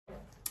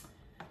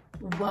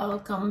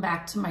Welcome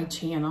back to my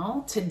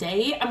channel.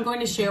 Today I'm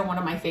going to share one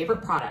of my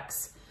favorite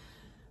products,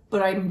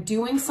 but I'm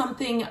doing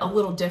something a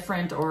little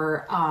different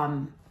or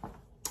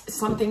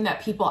something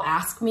that people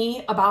ask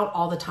me about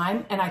all the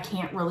time, and I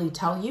can't really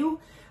tell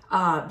you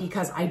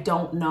because I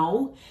don't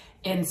know.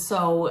 And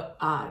so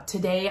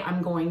today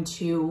I'm going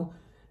to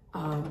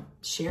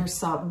share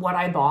what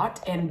I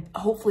bought and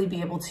hopefully be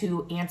able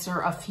to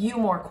answer a few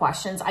more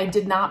questions. I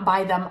did not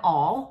buy them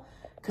all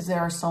because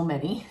there are so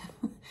many.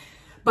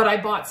 But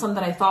I bought some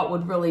that I thought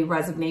would really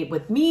resonate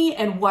with me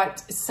and what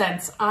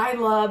scents I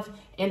love.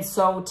 And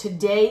so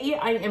today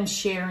I am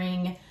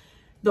sharing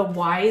the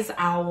Wise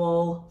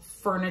Owl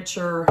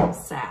furniture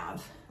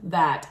salve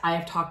that I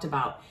have talked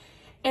about.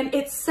 And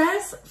it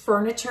says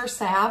furniture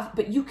salve,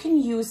 but you can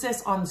use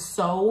this on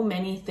so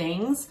many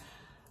things.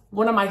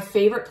 One of my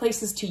favorite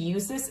places to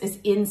use this is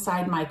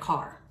inside my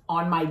car,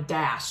 on my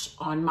dash,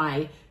 on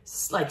my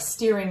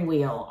steering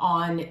wheel,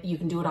 you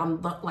can do it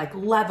on like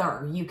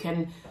leather.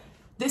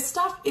 This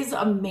stuff is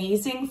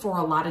amazing for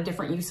a lot of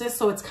different uses.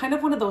 So it's kind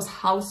of one of those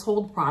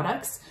household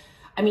products.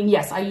 I mean,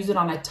 yes, I use it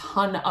on a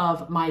ton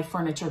of my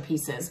furniture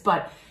pieces,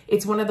 but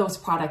it's one of those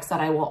products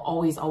that I will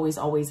always, always,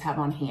 always have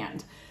on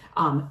hand.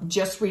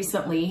 Just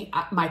recently,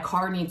 my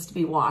car needs to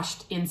be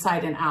washed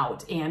inside and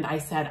out. And I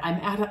said, I'm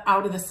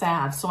out of the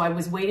salve. So I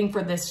was waiting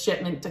for this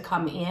shipment to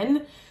come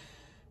in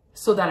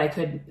so that I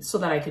could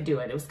do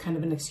it. It was kind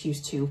of an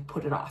excuse to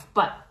put it off.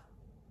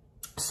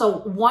 So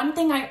one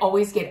thing I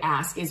always get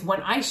asked is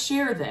when I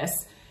share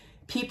this,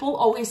 people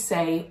always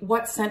say,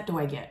 what scent do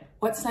I get?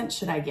 What scent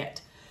should I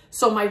get?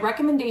 So my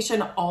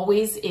recommendation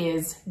always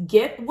is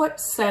get what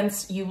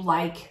scents you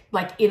like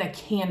in a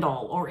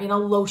candle or in a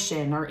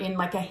lotion or in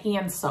like a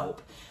hand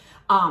soap.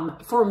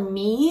 For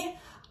me,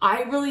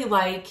 I really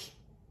like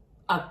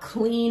a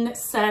clean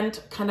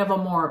scent, kind of a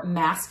more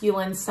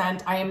masculine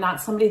scent. I am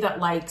not somebody that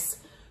likes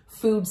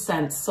food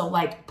scents. So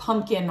like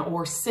pumpkin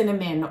or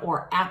cinnamon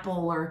or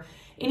apple or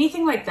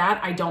anything like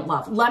that, I don't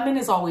love. Lemon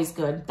is always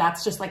good.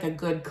 That's just like a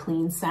good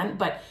clean scent,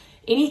 but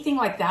anything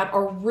like that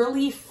or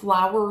really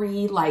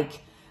flowery,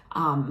 like,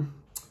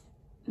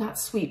 not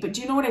sweet, but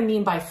do you know what I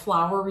mean by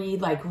flowery?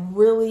 Like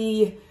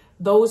really,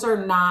 those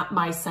are not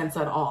my scents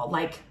at all.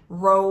 Like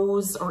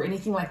rose or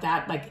anything like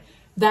that. Like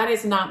that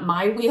is not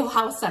my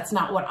wheelhouse. That's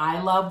not what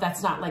I love.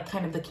 That's not like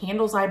kind of the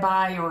candles I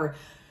buy or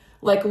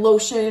like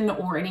lotion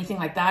or anything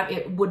like that.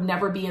 It would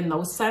never be in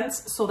those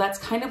scents. So that's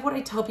kind of what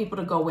I tell people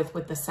to go with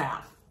the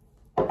salve.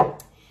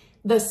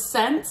 The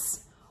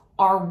scents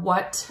are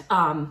what,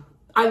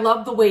 I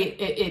love the way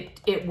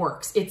it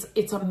works.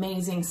 It's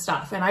amazing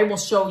stuff. And I will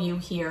show you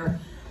here.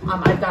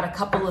 I've got a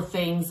couple of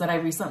things that I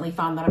recently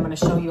found that I'm going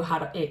to show you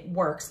how it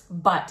works,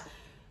 but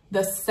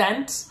the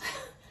scent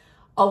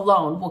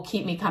alone will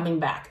keep me coming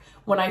back.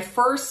 When I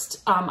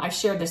first, I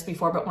shared this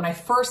before, but when I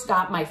first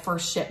got my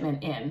first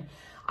shipment in,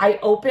 I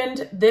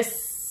opened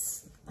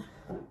this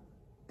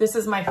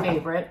is my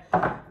favorite,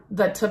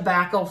 the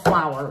tobacco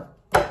flower.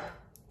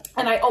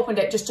 And I opened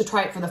it just to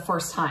try it for the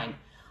first time.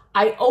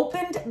 I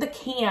opened the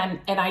can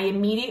and I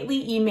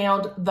immediately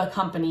emailed the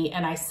company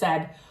and I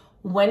said,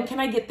 when can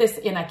I get this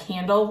in a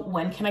candle?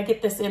 When can I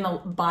get this in a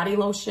body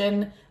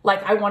lotion?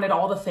 Like I wanted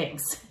all the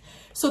things.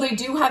 So they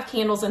do have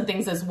candles and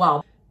things as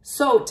well.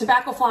 So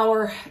tobacco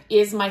flower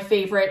is my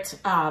favorite,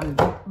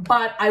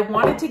 but I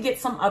wanted to get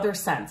some other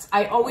scents.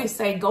 I always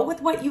say, go with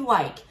what you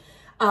like.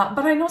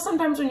 But I know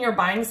sometimes when you're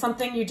buying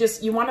something,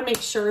 you want to make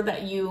sure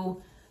that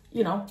you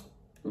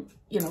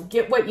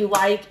get what you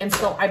like. And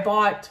so I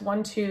bought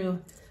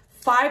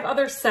 5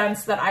 other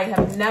scents that I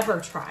have never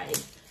tried,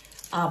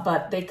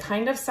 but they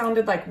kind of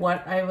sounded like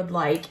what I would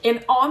like.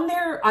 And on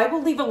there, I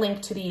will leave a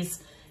link to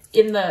these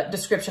in the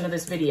description of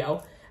this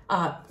video.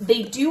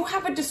 They do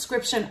have a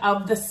description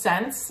of the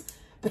scents,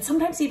 but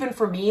sometimes even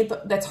for me,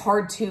 that's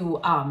hard to,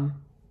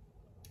 I'm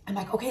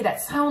like, okay,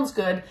 that sounds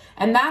good.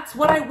 And that's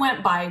what I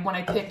went by when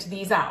I picked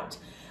these out.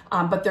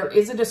 But there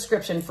is a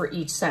description for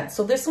each scent.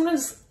 So this one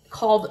is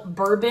called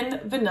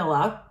Bourbon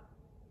Vanilla.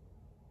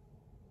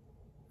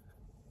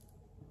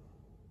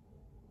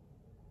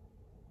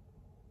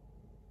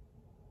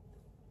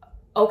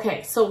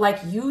 Okay, so like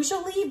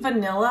usually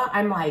vanilla,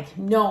 I'm like,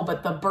 no,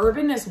 but the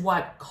bourbon is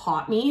what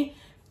caught me.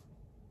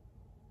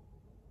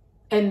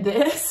 And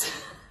this,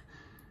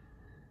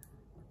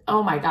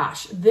 oh my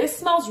gosh, this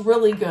smells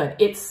really good.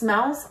 It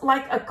smells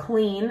like a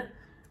clean,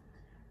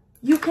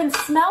 you can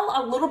smell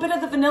a little bit of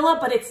the vanilla,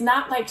 but it's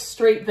not like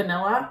straight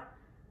vanilla.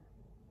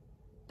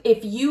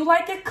 If you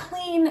like a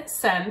clean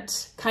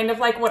scent, kind of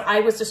like what I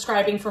was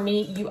describing for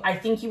me, I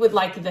think you would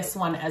like this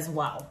one as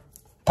well.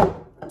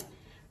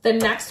 The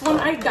next one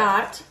I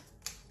got,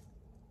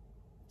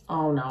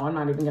 oh no, I'm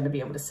not even going to be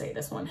able to say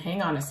this one.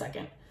 Hang on a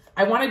second.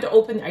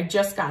 I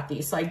just got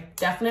these, so I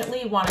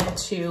definitely wanted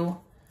to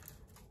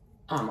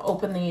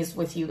open these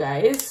with you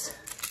guys.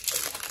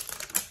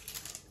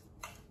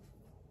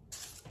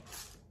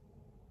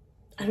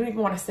 I don't even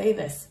want to say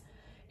this.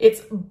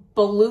 It's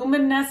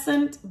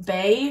Bioluminescent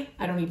Bay.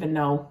 I don't even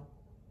know.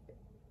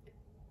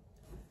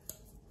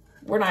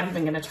 We're not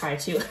even going to try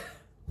to.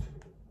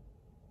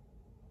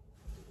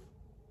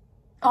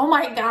 Oh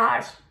my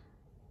gosh.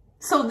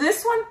 So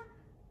this one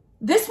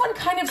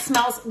kind of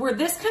smells, where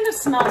this kind of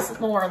smells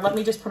more, let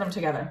me just put them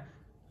together.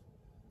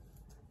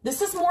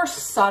 This is more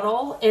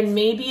subtle and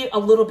maybe a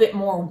little bit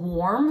more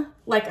warm,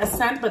 like a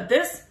scent, but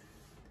this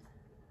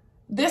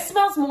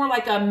smells more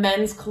like a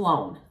men's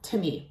cologne to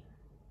me.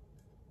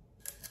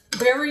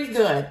 Very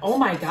good. Oh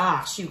my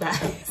gosh, you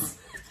guys.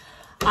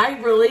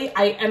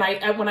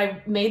 When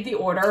I made the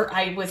order,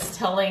 I was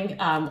telling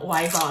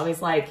Liza, I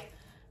was like,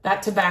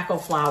 that tobacco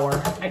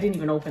flower, I didn't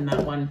even open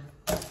that one.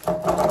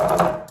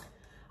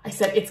 I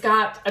said,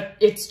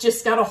 it's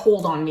just got a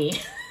hold on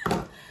me.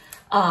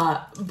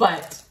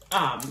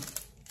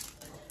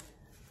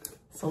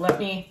 So let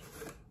me,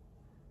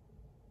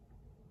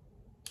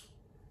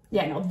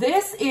 yeah, no,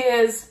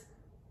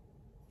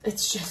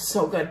 it's just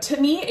so good.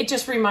 To me, it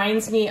just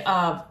reminds me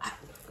of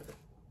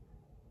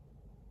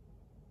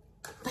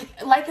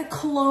like a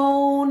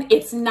cologne.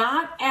 It's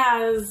not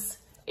as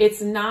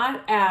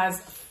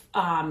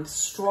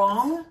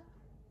strong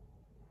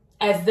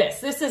as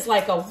this. This is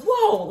like a,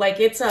 whoa, like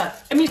it's a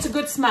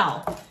good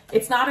smell.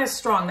 It's not as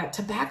strong. That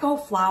tobacco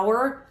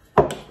flower,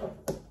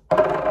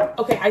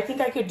 okay, I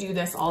think I could do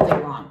this all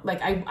day long.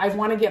 Like I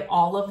want to get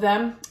all of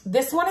them.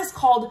 This one is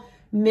called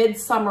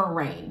Midsummer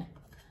Rain.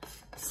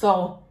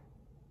 So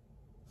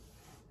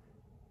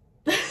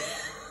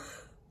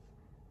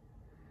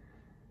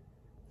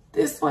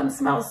this one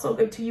smells so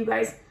good to you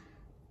guys.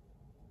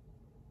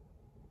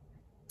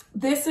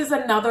 This is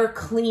another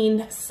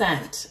clean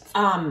scent.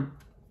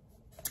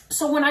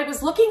 So when I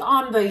was looking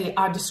on the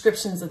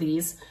descriptions of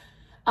these,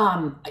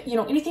 you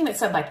know, anything that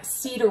said like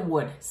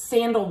cedarwood,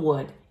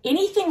 sandalwood,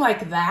 anything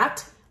like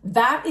that,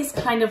 that is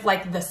kind of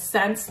like the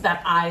scents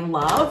that I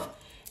love.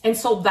 And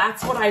so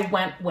that's what I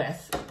went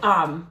with.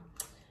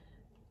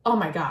 Oh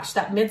my gosh,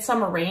 that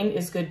Midsummer Rain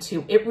is good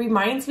too. It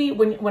reminds me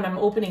when I'm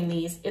opening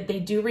these, they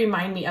do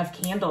remind me of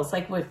candles.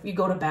 Like if you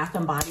go to Bath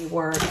and Body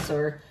Works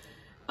or,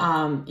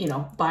 you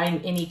know,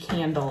 buying any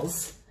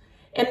candles.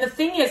 And the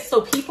thing is,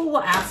 so people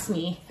will ask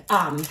me,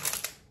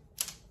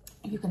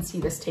 you can see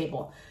this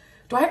table.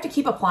 Do I have to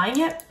keep applying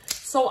it?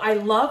 So I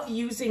love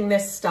using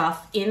this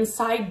stuff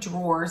inside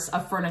drawers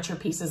of furniture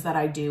pieces that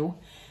I do.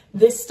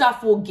 This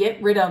stuff will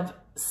get rid of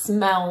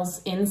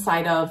smells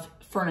inside of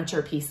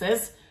furniture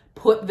pieces.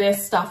 Put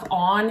this stuff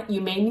on.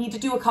 You may need to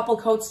do a couple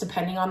coats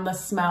depending on the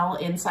smell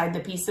inside the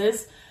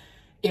pieces.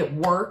 It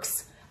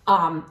works.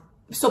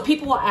 So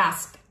people will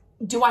ask,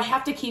 do I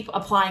have to keep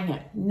applying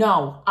it?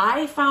 No,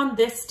 I found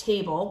this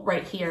table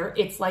right here.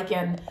 It's like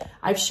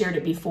I've shared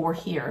it before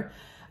here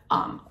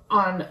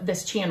on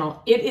this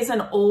channel. It is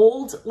an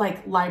old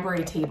like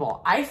library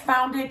table. I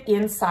found it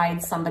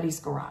inside somebody's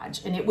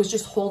garage and it was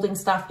just holding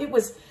stuff. It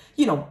was,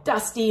 you know,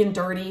 dusty and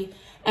dirty.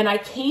 And I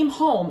came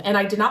home and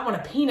I did not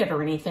want to paint it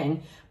or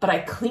anything, but I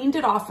cleaned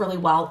it off really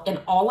well. And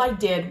all I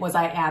did was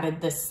I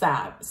added this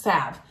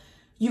salve.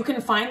 You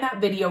can find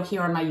that video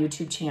here on my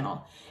YouTube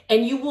channel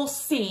and you will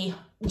see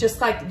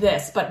just like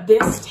this, but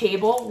this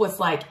table was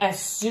like, as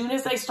soon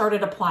as I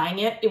started applying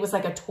it, it was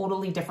like a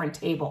totally different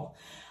table.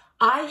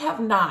 I have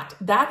not,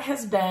 that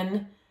has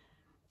been,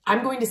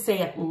 I'm going to say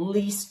at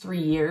least 3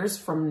 years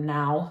from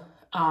now,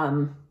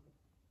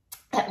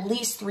 at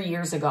least 3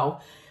 years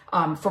ago,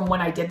 from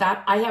when I did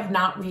that. I have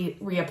not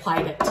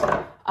reapplied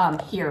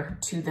it here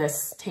to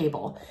this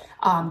table.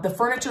 The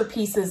furniture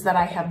pieces that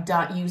I have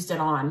used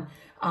it on,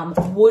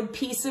 wood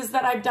pieces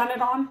that I've done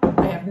it on,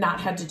 I have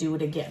not had to do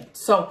it again.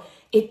 So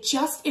it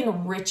just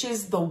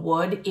enriches the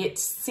wood. It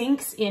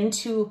sinks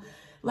into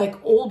like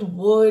old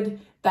wood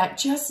that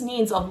just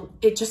needs a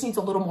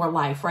little more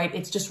life, right?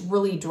 It's just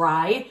really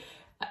dry.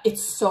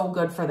 It's so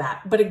good for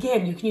that. But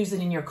again, you can use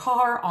it in your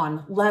car,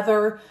 on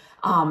leather.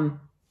 I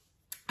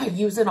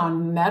use it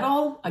on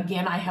metal.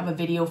 Again, I have a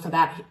video for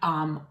that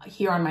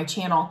here on my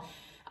channel.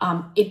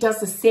 It does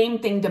the same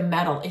thing to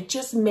metal. It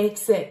just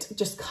makes it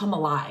just come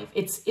alive.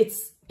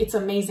 It's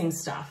amazing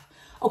stuff.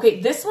 Okay,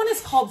 this one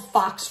is called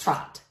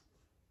Foxtrot.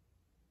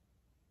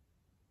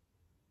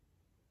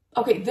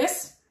 Okay,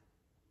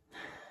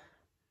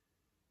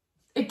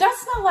 it does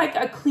smell like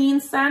a clean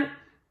scent,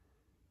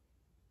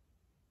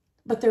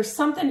 but there's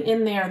something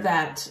in there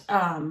that,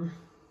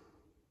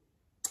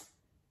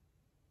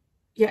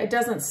 yeah, it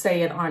doesn't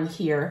say it on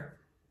here.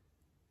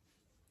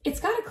 It's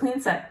got a clean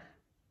scent.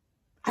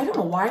 I don't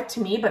know why to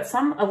me, but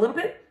a little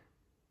bit,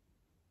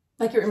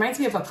 like it reminds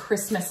me of a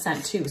Christmas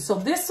scent too. So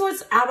this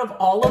was out of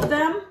all of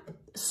them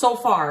so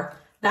far,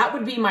 that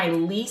would be my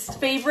least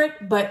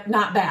favorite, but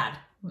not bad.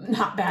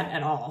 Not bad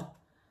at all.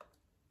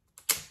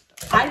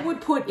 I would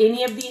put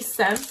any of these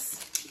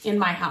scents in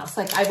my house.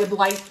 Like I would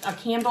light a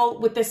candle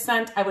with this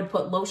scent. I would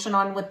put lotion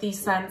on with these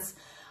scents.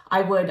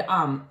 I would,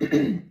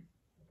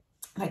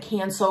 like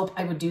hand soap,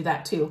 I would do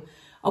that too.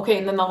 Okay,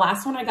 and then the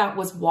last one I got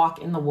was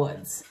Walk in the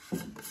Woods.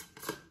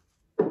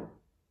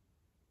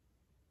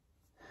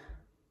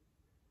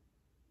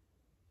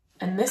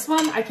 And this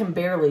one I can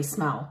barely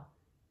smell.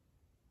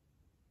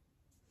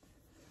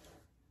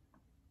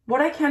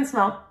 What I can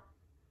smell,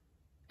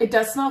 it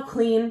does smell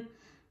clean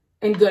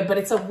and good, but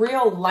it's a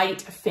real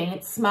light,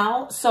 faint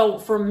smell. So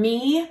for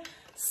me,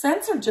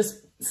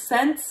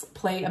 scents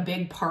play a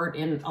big part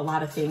in a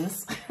lot of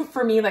things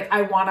for me. Like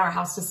I want our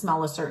house to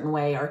smell a certain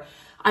way, or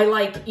I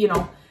like, you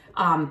know,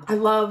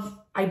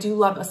 I do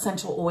love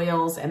essential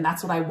oils, and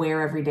that's what I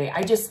wear every day.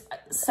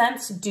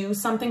 Scents do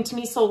something to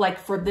me. So like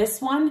for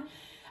this one,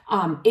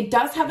 it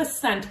does have a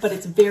scent, but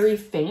it's very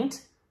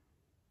faint.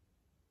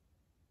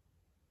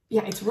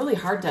 Yeah, it's really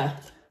hard to,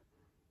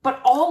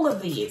 but all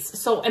of these.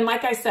 So, and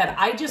like I said,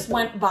 I just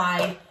went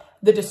by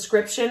the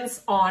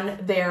descriptions on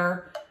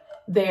their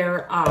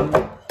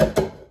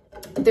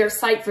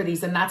site for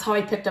these, and that's how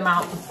I picked them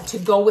out to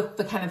go with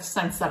the kind of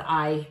scents that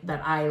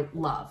I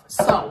love.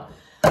 So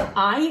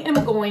I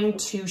am going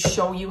to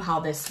show you how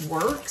this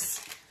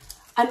works.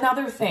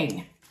 Another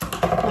thing,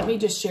 let me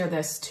just share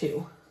this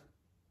too.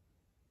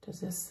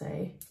 Does this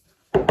say?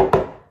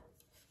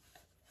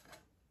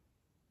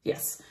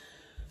 Yes.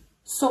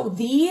 So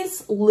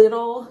these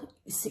little,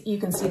 you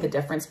can see the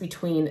difference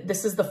between,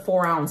 this is the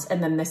 4 ounce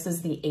and then this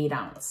is the 8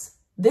 ounce.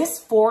 This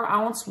 4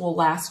 ounce will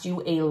last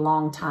you a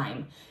long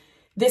time.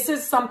 This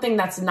is something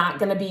that's not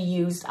going to be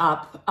used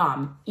up,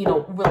 you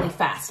know, really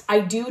fast. I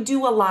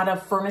do a lot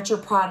of furniture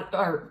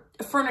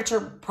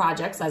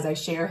projects, as I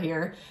share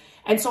here.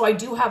 And so I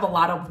do have a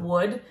lot of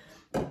wood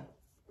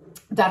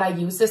that I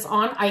use this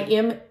on. I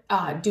am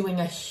doing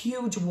a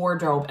huge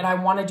wardrobe, and I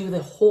want to do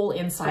the whole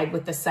inside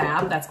with the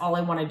salve. That's all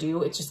I want to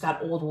do. It's just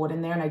got old wood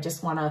in there, and I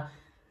just want to,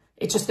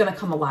 it's just going to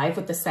come alive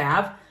with the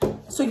salve.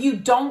 So you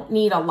don't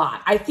need a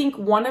lot. I think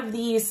one of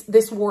these,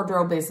 this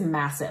wardrobe is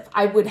massive.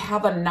 I would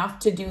have enough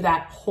to do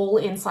that whole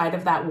inside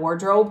of that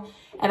wardrobe,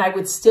 and I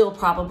would still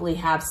probably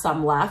have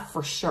some left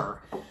for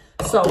sure.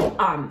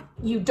 So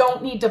you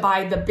don't need to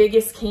buy the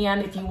biggest can.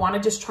 If you want to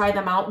just try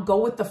them out,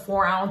 go with the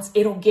 4 ounce.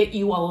 It'll get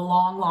you a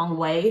long, long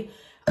way.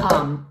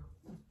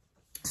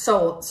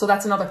 So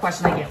that's another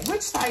question I get.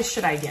 Which size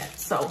should I get?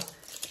 So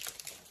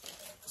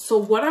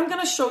what I'm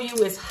going to show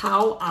you is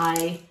how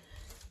I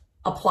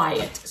apply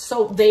it.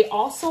 So they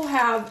also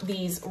have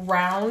these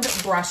round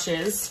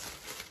brushes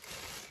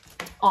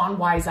on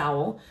Wise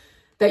Owl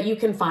that you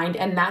can find,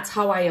 and that's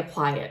how I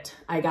apply it.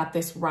 I got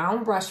this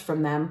round brush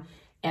from them,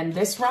 and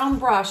this round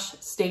brush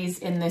stays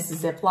in this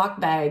Ziploc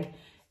bag,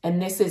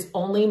 and this is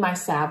only my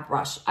salve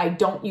brush. I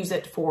don't use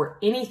it for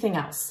anything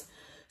else.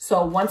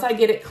 So once I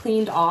get it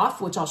cleaned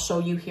off, which I'll show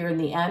you here in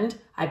the end,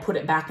 I put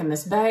it back in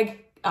this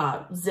bag,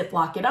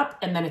 Ziploc it up,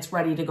 and then it's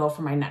ready to go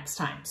for my next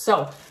time.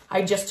 So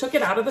I just took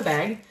it out of the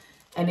bag,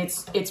 and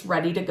it's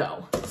ready to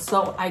go.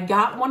 So I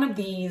got one of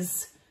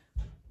these.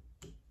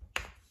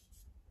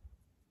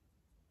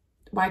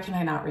 Why can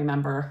I not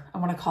remember? I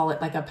want to call it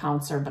like a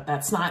pouncer, but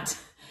that's not.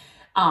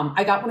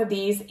 I got one of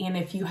these, and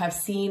if you have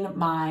seen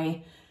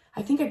my,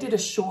 I think I did a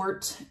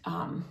short,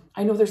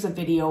 I know there's a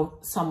video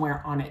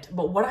somewhere on it,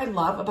 but what I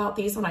love about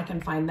these when I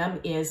can find them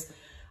is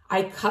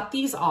I cut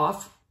these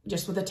off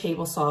just with a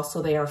table saw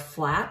so they are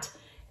flat.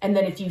 And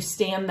then if you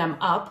stand them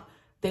up,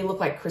 they look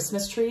like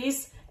Christmas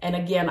trees. And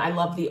again, I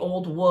love the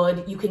old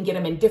wood. You can get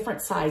them in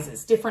different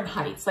sizes, different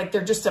heights. Like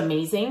they're just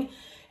amazing.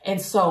 And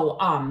so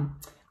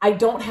I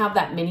don't have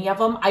that many of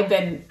them.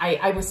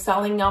 I was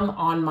selling them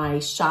on my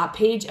shop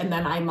page, and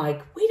then I'm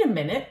like, wait a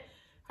minute.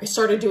 I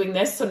started doing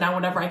this. So now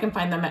whenever I can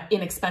find them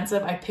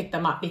inexpensive, I pick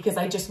them up because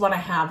I just want to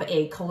have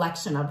a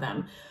collection of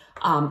them,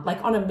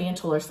 like on a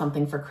mantle or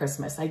something for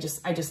Christmas. I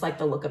just like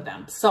the look of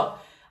them. So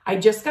I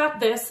just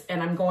got this,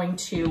 and I'm going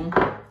to,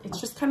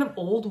 it's just kind of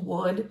old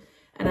wood,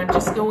 and I'm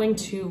just going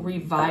to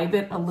revive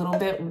it a little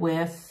bit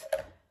with,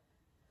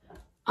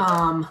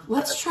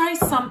 let's try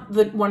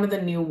one of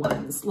the new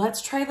ones.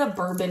 Let's try the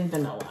bourbon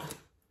vanilla.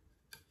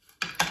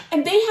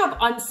 And they have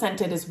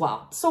unscented as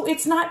well. So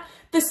it's not,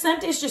 the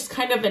scent is just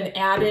kind of an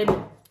added,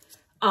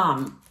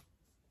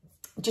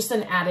 just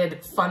an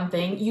added fun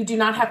thing. You do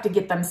not have to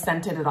get them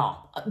scented at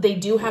all. They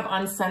do have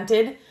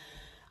unscented.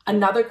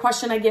 Another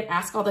question I get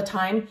asked all the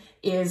time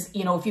is,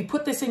 you know, if you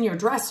put this in your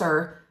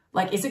dresser,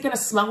 like, is it going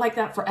to smell like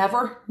that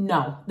forever?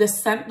 No, this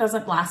scent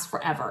doesn't last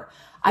forever.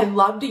 I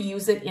love to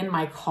use it in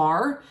my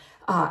car.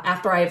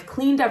 After I have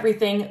cleaned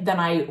everything, then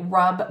I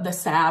rub the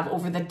salve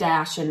over the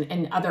dash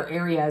and other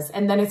areas.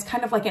 And then it's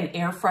kind of like an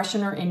air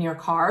freshener in your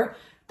car,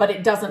 but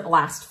it doesn't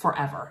last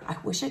forever. I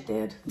wish it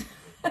did,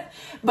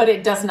 but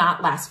it does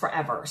not last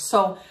forever.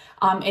 So,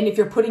 and if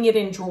you're putting it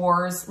in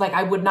drawers, like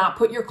I would not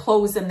put your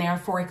clothes in there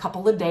for a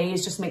couple of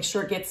days. Just make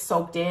sure it gets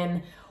soaked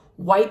in.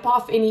 Wipe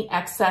off any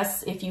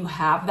excess if you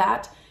have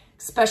that,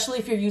 especially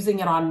if you're using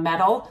it on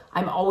metal.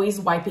 I'm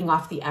always wiping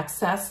off the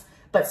excess.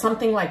 But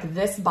something like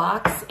this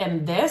box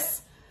and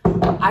this,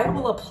 I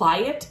will apply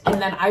it,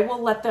 and then I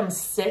will let them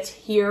sit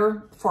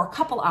here for a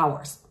couple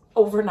hours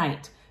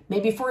overnight,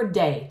 maybe for a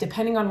day,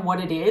 depending on what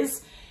it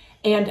is.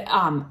 And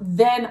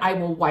then I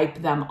will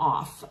wipe them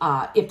off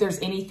if there's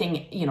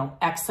anything, you know,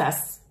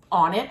 excess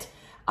on it.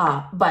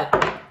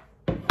 But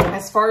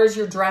as far as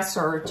your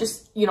dresser,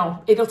 just, you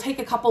know, it'll take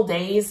a couple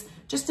days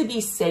just to be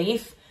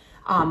safe.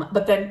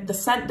 But then the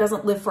scent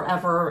doesn't live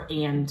forever,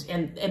 and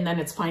then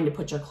it's fine to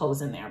put your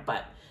clothes in there.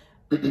 But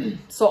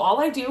so all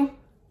I do,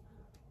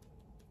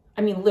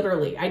 I mean,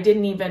 literally, I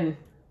didn't even,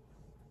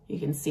 you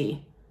can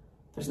see,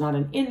 There's not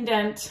an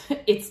indent.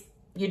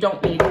 You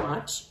don't need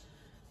much.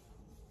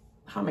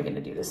 How am I going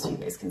to do this so you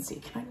guys can see?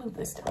 Can I move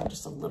this down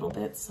just a little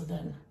bit so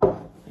then I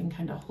can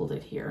kind of hold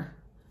it here?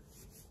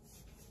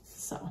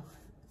 So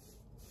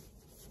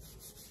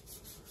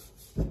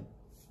I'm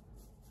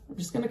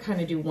just going to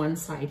kind of do one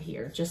side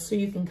here just so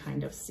you can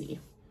kind of see.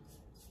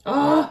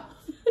 Oh,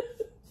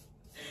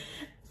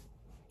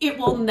 it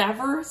will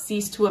never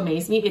cease to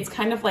amaze me. It's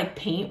kind of like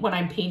paint when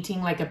I'm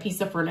painting like a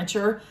piece of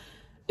furniture.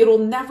 It'll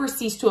never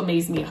cease to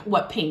amaze me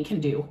what paint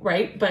can do,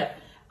 right? But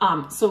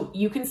so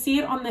you can see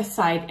it on this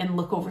side and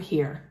look over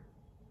here.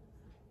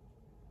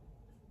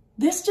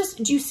 This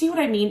just, do you see what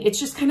I mean? It's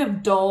just kind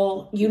of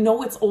dull. You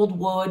know it's old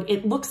wood.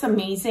 It looks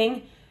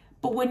amazing.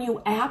 But when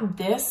you add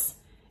this,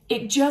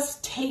 it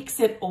just takes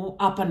it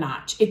up a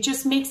notch. It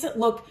just makes it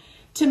look,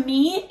 to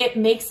me, it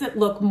makes it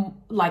look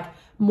like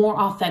more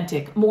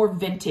authentic, more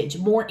vintage,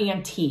 more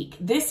antique.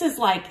 This is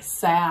like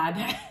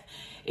sad.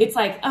 It's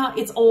like,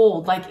 it's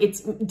old, like it's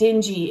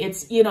dingy.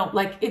 It's, you know,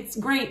 like it's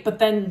great. But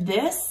then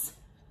this,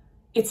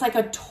 it's like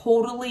a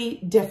totally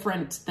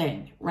different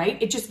thing,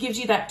 right? It just gives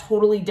you that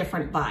totally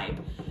different vibe,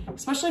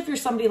 especially if you're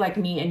somebody like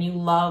me and you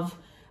love,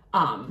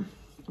 let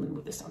me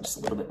move this down just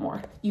a little bit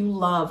more. You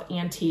love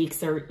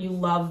antiques or you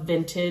love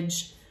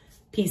vintage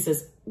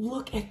pieces.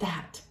 Look at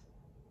that.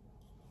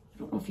 I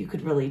don't know if you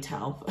could really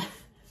tell, but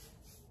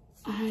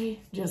I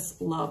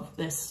just love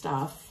this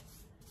stuff.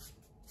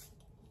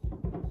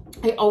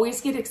 I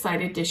always get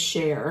excited to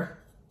share.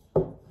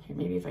 Here,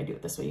 maybe if I do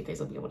it this way, you guys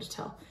will be able to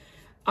tell.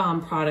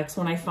 Products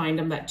when I find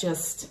them that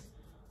just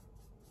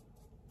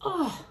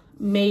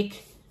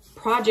make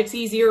projects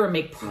easier or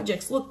make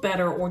projects look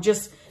better or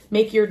just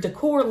make your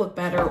decor look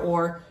better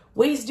or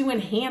ways to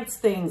enhance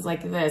things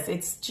like this.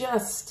 It's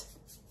just,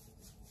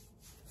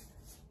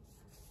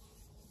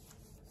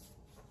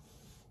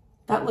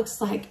 that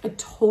looks like a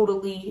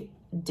totally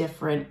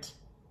different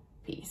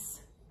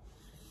piece.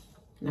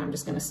 Now I'm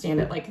just going to stand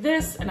it like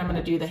this and I'm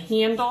going to do the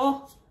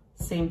handle.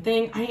 Same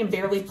thing. I am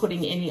barely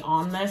putting any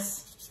on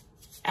this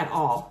at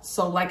all.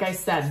 So like I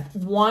said,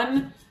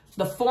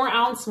 the 4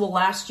 ounce will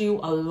last you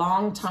a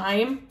long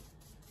time.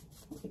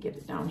 Let me get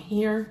it down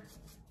here.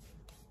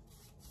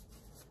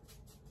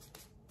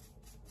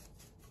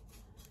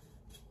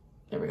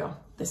 There we go.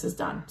 This is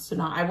done. So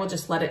now I will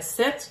just let it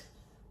sit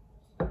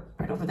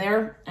right over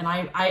there and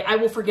I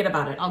will forget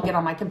about it. I'll get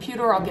on my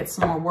computer, I'll get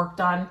some more work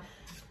done.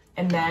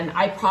 And then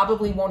I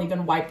probably won't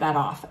even wipe that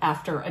off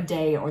after a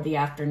day or the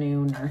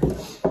afternoon or,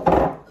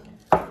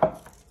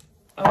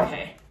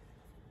 okay.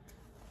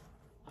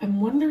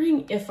 I'm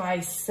wondering if I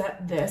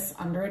set this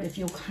under it, if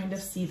you'll kind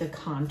of see the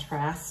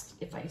contrast.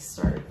 If I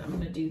start, I'm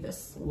going to do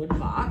this wood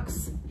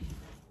box.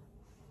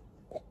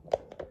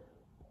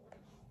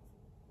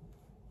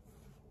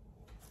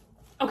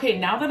 Okay,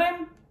 now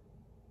that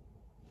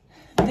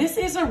this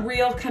is a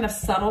real kind of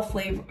subtle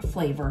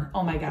flavor.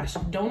 Oh my gosh,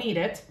 don't eat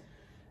it.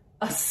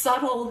 A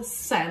subtle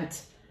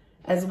scent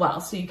as well.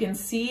 So you can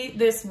see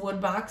this wood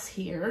box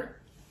here.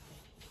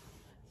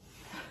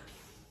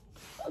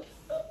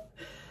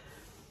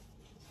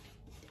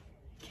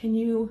 Can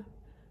you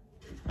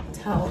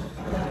tell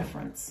the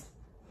difference?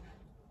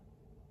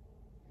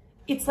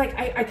 It's like,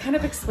 I kind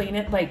of explain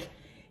it like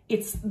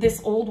it's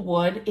this old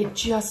wood. It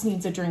just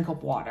needs a drink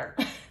of water.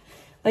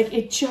 Like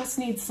it just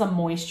needs some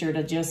moisture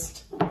to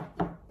just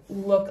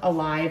look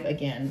alive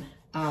again.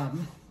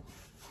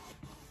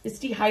 It's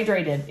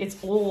dehydrated.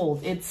 It's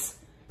old.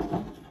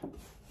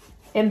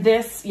 And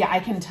this, yeah,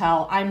 I can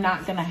tell I'm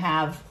not going to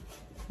have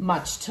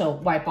much to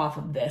wipe off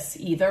of this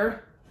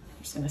either.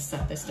 I'm just going to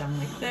set this down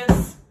like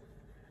this.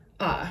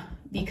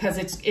 Because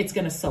it's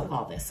going to soak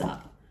all this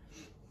up.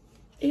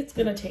 It's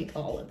going to take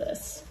all of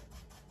this.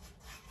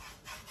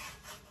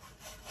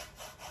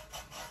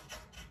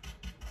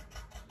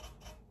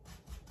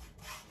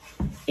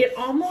 It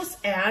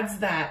almost adds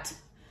that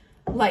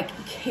like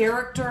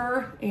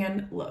character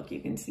and look, you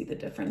can see the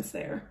difference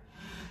there.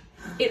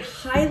 It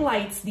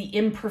highlights the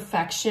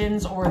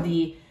imperfections or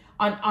the,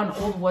 on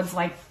old wood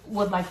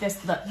like this,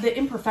 the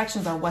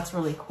imperfections are what's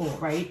really cool,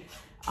 right?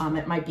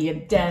 It might be a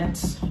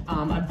dent,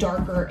 a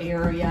darker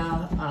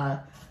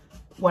area,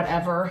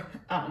 whatever.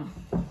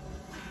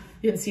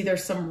 You can see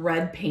there's some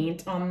red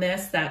paint on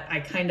this that I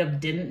kind of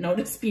didn't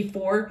notice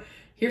before.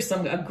 Here's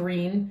a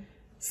green,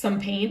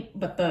 some paint,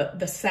 but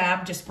the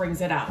salve just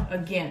brings it out.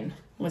 Again,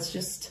 let's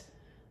just,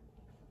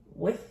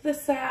 with the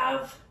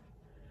salve,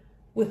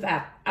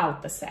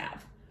 without the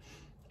salve.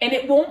 And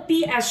it won't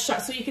be as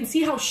shiny. So you can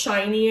see how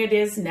shiny it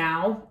is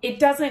now. It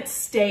doesn't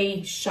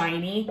stay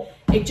shiny.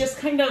 It just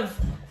kind of,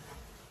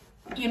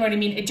 you know what I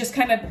mean? It just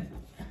kind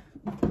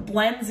of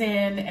blends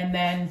in and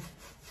then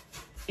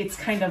it's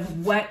kind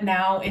of wet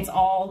now. It's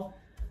all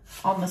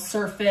on the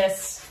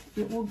surface.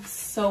 It will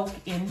soak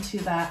into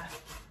that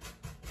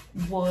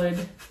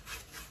wood.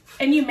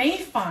 And you may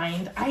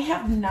find, I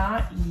have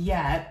not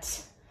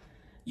yet,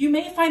 you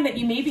may find that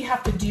you maybe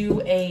have to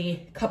do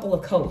a couple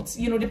of coats,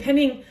 you know,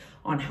 depending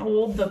on how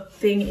old the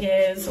thing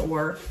is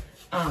or,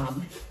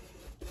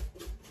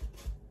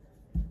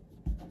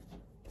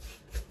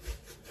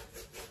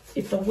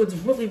 if the wood's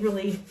really,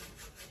 really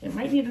it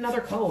might need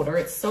another coat, or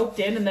it's soaked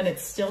in and then it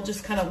still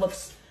just kind of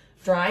looks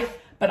dry.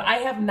 But I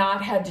have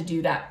not had to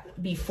do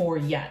that before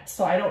yet.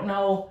 So I don't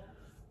know.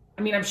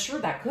 I mean, I'm sure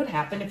that could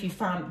happen if you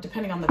found,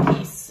 depending on the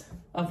piece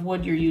of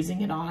wood you're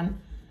using it on.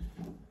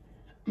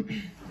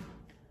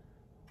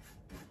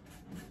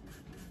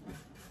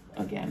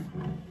 Again,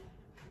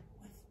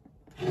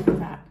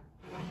 that.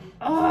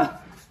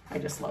 I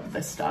just love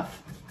this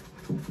stuff.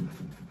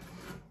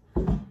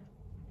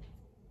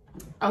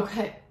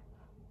 Okay.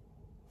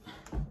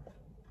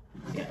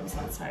 Yeah, it was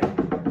outside.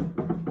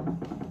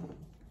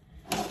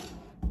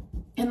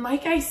 And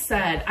like I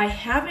said, I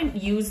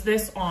haven't used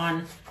this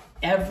on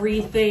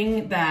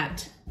everything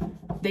that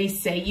they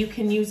say you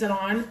can use it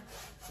on,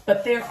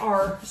 but there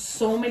are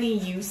so many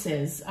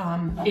uses.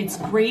 It's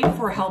great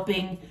for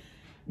helping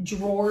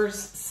drawers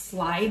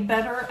slide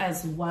better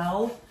as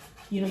well.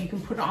 You know, you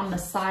can put it on the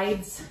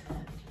sides,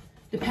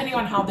 depending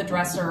on how the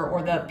dresser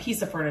or the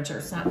piece of furniture,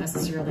 it's not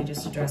necessarily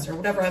just a dresser,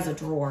 whatever has a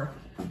drawer.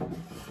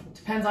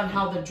 Depends on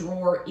how the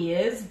drawer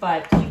is,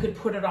 but you could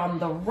put it on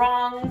the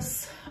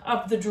rungs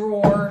of the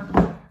drawer,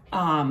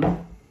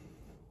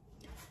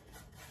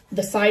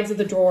 the sides of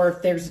the drawer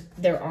if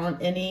there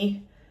aren't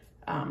any.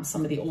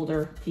 Some of the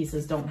older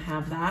pieces don't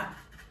have that,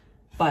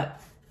 but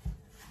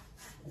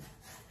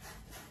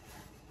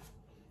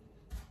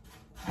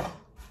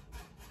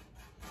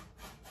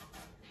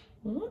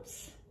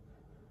whoops.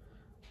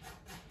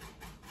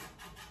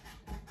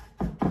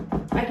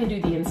 I can do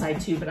the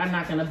inside too, but I'm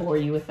not gonna bore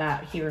you with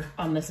that here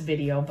on this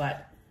video,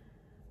 but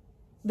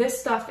this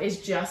stuff is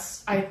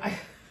just, I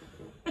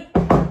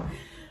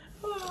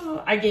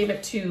gave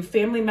it to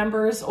family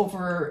members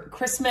over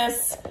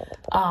Christmas.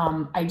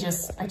 I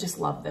just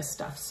love this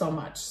stuff so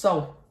much.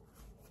 So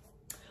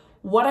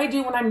what I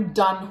do when I'm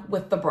done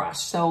with the brush,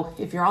 so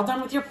if you're all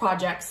done with your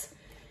projects,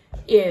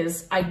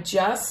 is I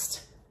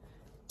just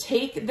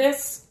take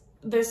this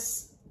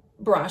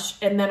brush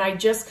and then I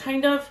just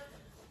kind of,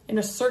 in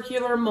a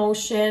circular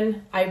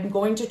motion, I'm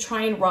going to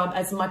try and rub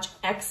as much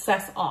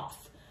excess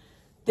off.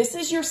 This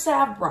is your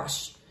salve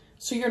brush,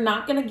 so you're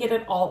not gonna get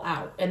it all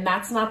out, and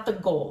that's not the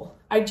goal.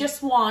 I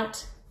just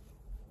want,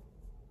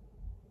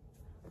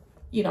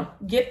 you know,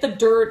 get the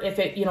dirt, if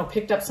it, you know,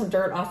 picked up some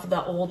dirt off of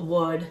the old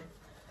wood.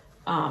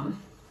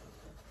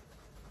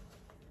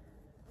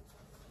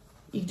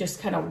 You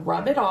just kind of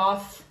rub it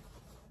off.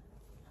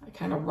 I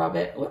kind of rub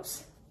it,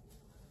 whoops,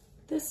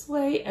 this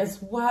way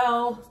as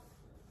well.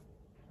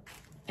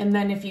 And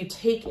then if you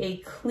take a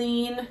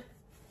clean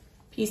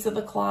piece of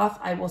the cloth,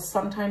 I will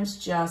sometimes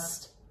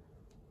just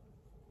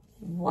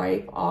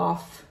wipe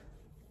off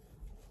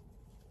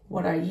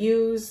what I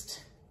used,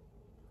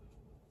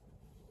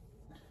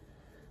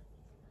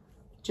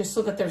 just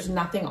so that there's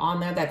nothing on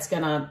there that's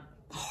gonna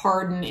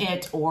harden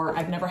it, or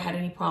I've never had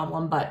any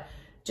problem, but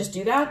just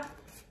do that.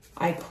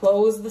 I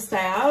close the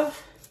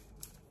salve.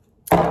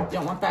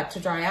 Don't want that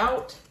to dry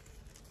out.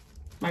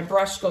 My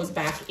brush goes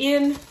back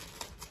in.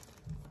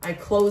 I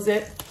close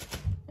it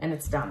and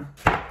it's done.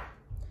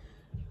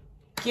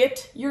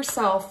 Get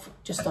yourself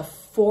just a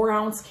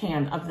 4-ounce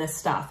can of this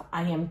stuff.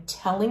 I am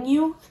telling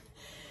you,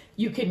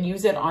 you can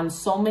use it on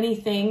so many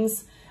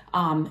things.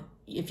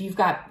 If you've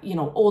got, you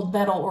know, old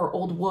metal or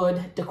old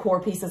wood decor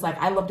pieces, like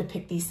I love to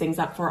pick these things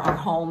up for our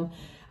home.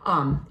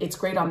 It's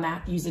great on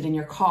that. Use it in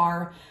your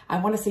car. I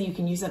want to say you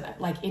can use it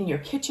like in your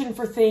kitchen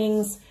for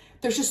things.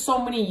 There's just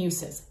so many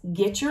uses.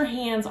 Get your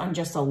hands on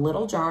just a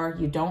little jar.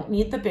 You don't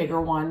need the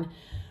bigger one.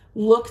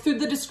 Look through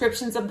the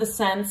descriptions of the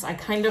scents. I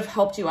kind of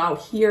helped you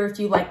out here. If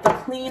you like the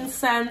clean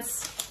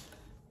scents,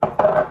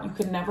 you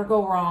can never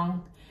go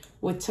wrong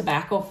with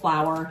tobacco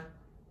flower.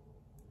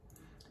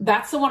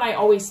 That's the one I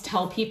always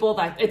tell people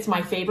that it's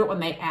my favorite when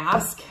they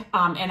ask.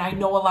 And I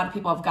know a lot of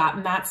people have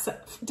gotten that.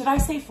 Did I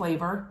say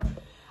flavor?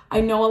 I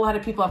know a lot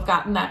of people have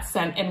gotten that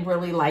scent and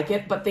really like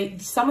it, but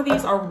some of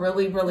these are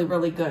really, really,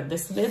 really good.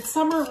 This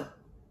midsummer,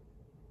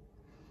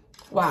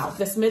 wow,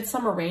 this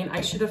midsummer rain,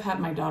 I should have had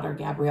my daughter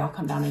Gabrielle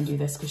come down and do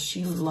this because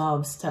she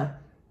loves to,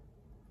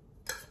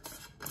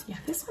 yeah,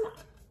 this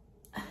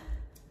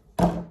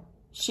one,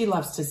 she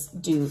loves to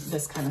do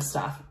this kind of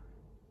stuff.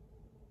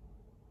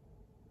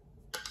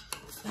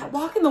 That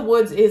walk in the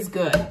woods is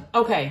good.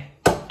 Okay,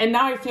 and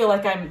now I feel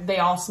like they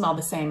all smell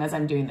the same as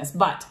I'm doing this,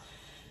 but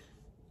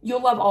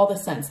you'll love all the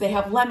scents. They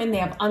have lemon, they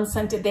have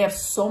unscented, they have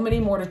so many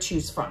more to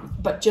choose from,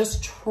 but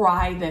just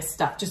try this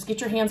stuff. Just get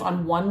your hands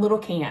on one little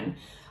can,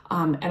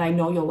 and I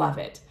know you'll love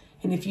it.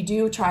 And if you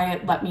do try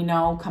it, let me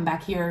know. Come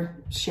back here,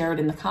 share it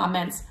in the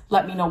comments.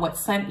 Let me know what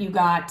scent you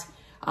got,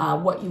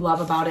 what you love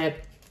about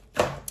it,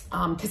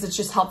 because it's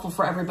just helpful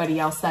for everybody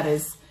else that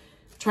is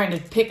trying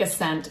to pick a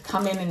scent.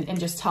 Come in and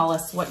just tell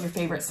us what your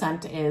favorite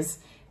scent is,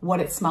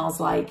 what it smells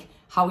like,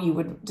 how you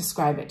would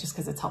describe it, just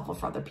because it's helpful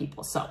for other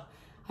people. So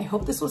I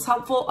hope this was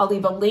helpful. I'll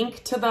leave a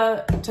link to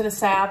the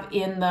salve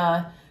in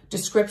the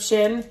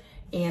description.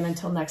 And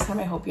until next time,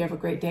 I hope you have a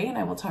great day and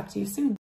I will talk to you soon.